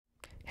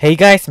Hey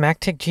guys,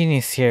 MacTech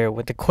Genius here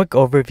with a quick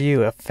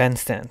overview of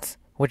FenSens,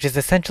 which is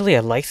essentially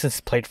a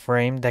license plate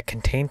frame that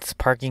contains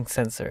parking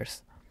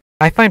sensors.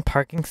 I find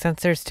parking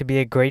sensors to be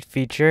a great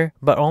feature,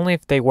 but only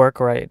if they work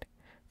right.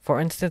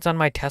 For instance, on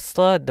my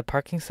Tesla, the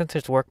parking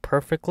sensors work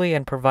perfectly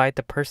and provide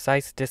the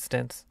precise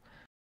distance.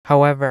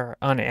 However,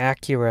 on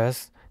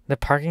Acuras, the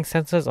parking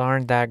sensors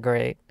aren't that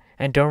great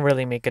and don't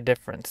really make a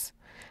difference.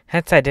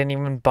 Hence, I didn't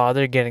even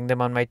bother getting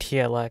them on my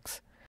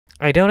TLX.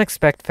 I don't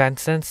expect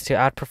FenSens to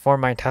outperform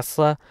my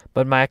Tesla,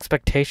 but my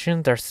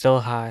expectations are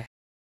still high.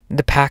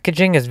 The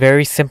packaging is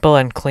very simple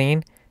and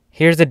clean.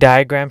 Here's a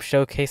diagram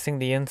showcasing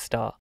the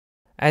install.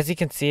 As you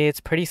can see,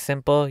 it's pretty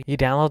simple. You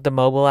download the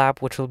mobile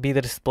app, which will be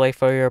the display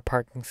for your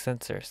parking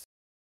sensors.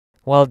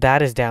 While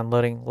that is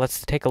downloading,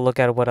 let's take a look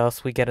at what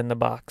else we get in the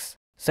box.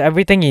 So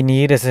everything you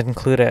need is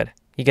included.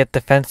 You get the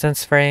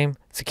FenSens frame,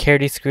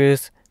 security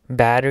screws,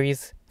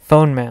 batteries,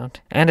 phone mount,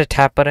 and a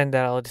tap button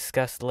that I'll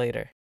discuss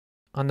later.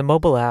 On the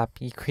mobile app,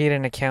 you create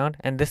an account,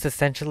 and this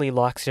essentially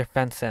locks your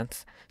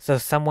FenSens. So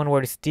if someone were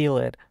to steal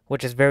it,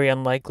 which is very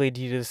unlikely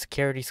due to the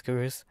security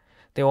screws,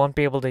 they won't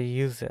be able to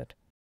use it.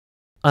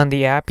 On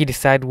the app, you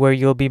decide where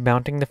you'll be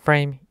mounting the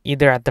frame,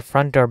 either at the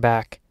front or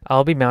back.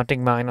 I'll be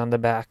mounting mine on the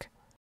back.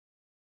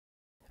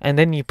 And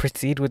then you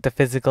proceed with the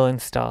physical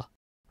install.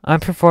 I'm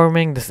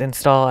performing this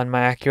install on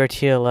my Acura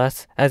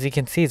TLS. As you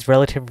can see, it's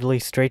relatively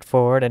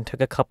straightforward and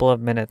took a couple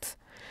of minutes.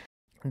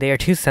 There are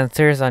two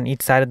sensors on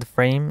each side of the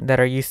frame that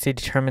are used to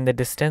determine the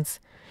distance.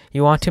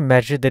 You want to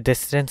measure the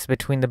distance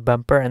between the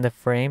bumper and the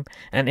frame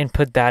and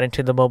input that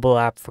into the mobile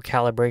app for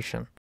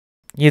calibration.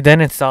 You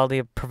then install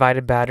the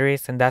provided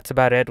batteries, and that's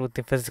about it with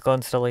the physical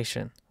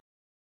installation.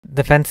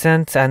 The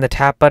FenSens and the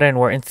tap button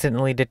were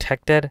instantly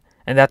detected,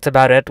 and that's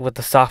about it with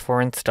the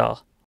software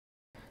install.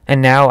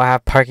 And now I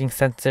have parking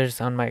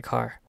sensors on my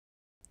car.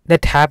 The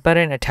tap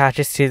button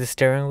attaches to the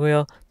steering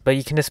wheel, but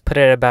you can just put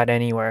it about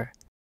anywhere.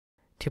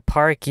 To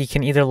park, you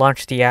can either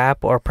launch the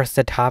app or press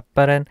the top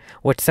button,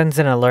 which sends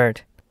an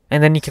alert.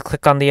 And then you can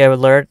click on the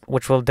alert,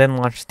 which will then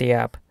launch the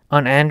app.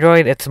 On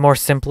Android, it's more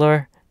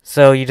simpler,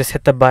 so you just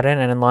hit the button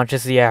and it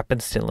launches the app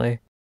instantly.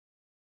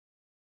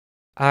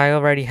 I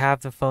already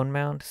have the phone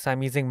mount, so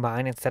I'm using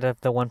mine instead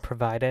of the one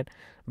provided.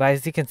 But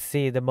as you can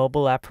see, the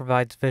mobile app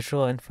provides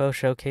visual info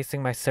showcasing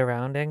my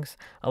surroundings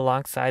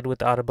alongside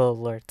with audible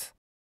alerts.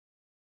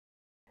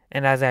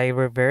 And as I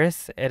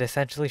reverse, it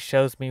essentially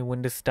shows me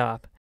when to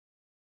stop.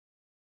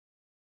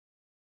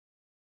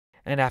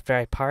 And after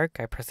I park,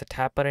 I press the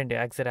tap button to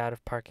exit out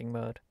of parking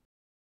mode.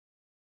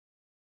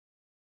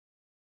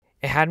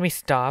 It had me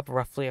stop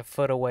roughly a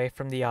foot away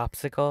from the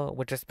obstacle,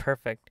 which is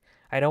perfect.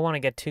 I don't want to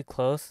get too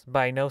close, but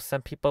I know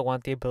some people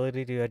want the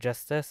ability to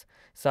adjust this,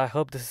 so I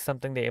hope this is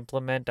something they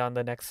implement on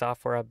the next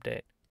software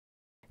update.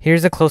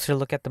 Here's a closer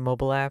look at the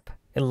mobile app.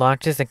 It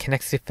launches and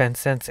connects to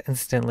FenSens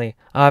instantly.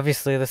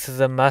 Obviously, this is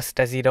a must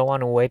as you don't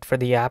want to wait for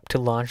the app to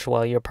launch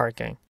while you're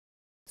parking.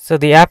 So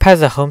the app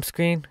has a home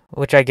screen,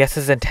 which I guess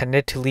is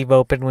intended to leave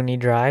open when you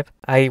drive.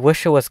 I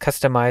wish it was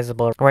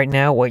customizable. Right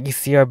now, what you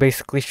see are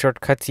basically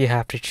shortcuts you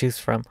have to choose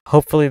from.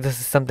 Hopefully this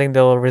is something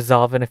they'll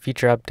resolve in a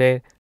future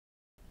update.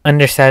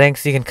 Under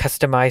settings, you can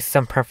customize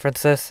some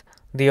preferences.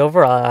 The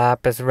overall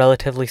app is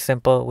relatively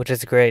simple, which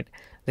is great.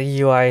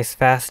 The UI is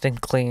fast and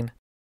clean.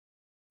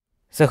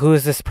 So who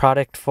is this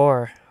product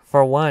for?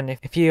 For one,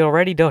 if you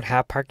already don't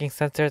have parking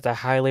sensors, I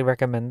highly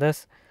recommend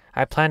this.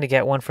 I plan to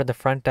get one for the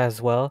front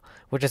as well,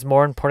 which is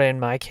more important in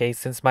my case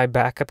since my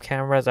backup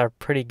cameras are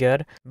pretty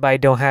good, but I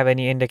don't have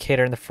any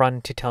indicator in the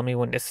front to tell me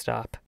when to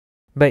stop.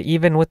 But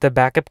even with the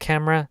backup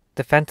camera,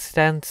 the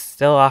FenSens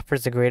still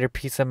offers a greater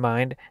peace of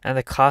mind, and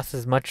the cost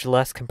is much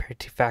less compared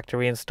to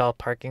factory installed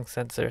parking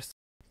sensors.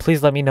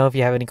 Please let me know if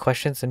you have any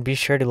questions, and be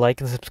sure to like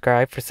and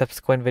subscribe for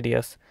subsequent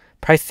videos.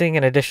 Pricing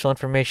and additional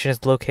information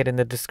is located in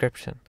the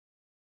description.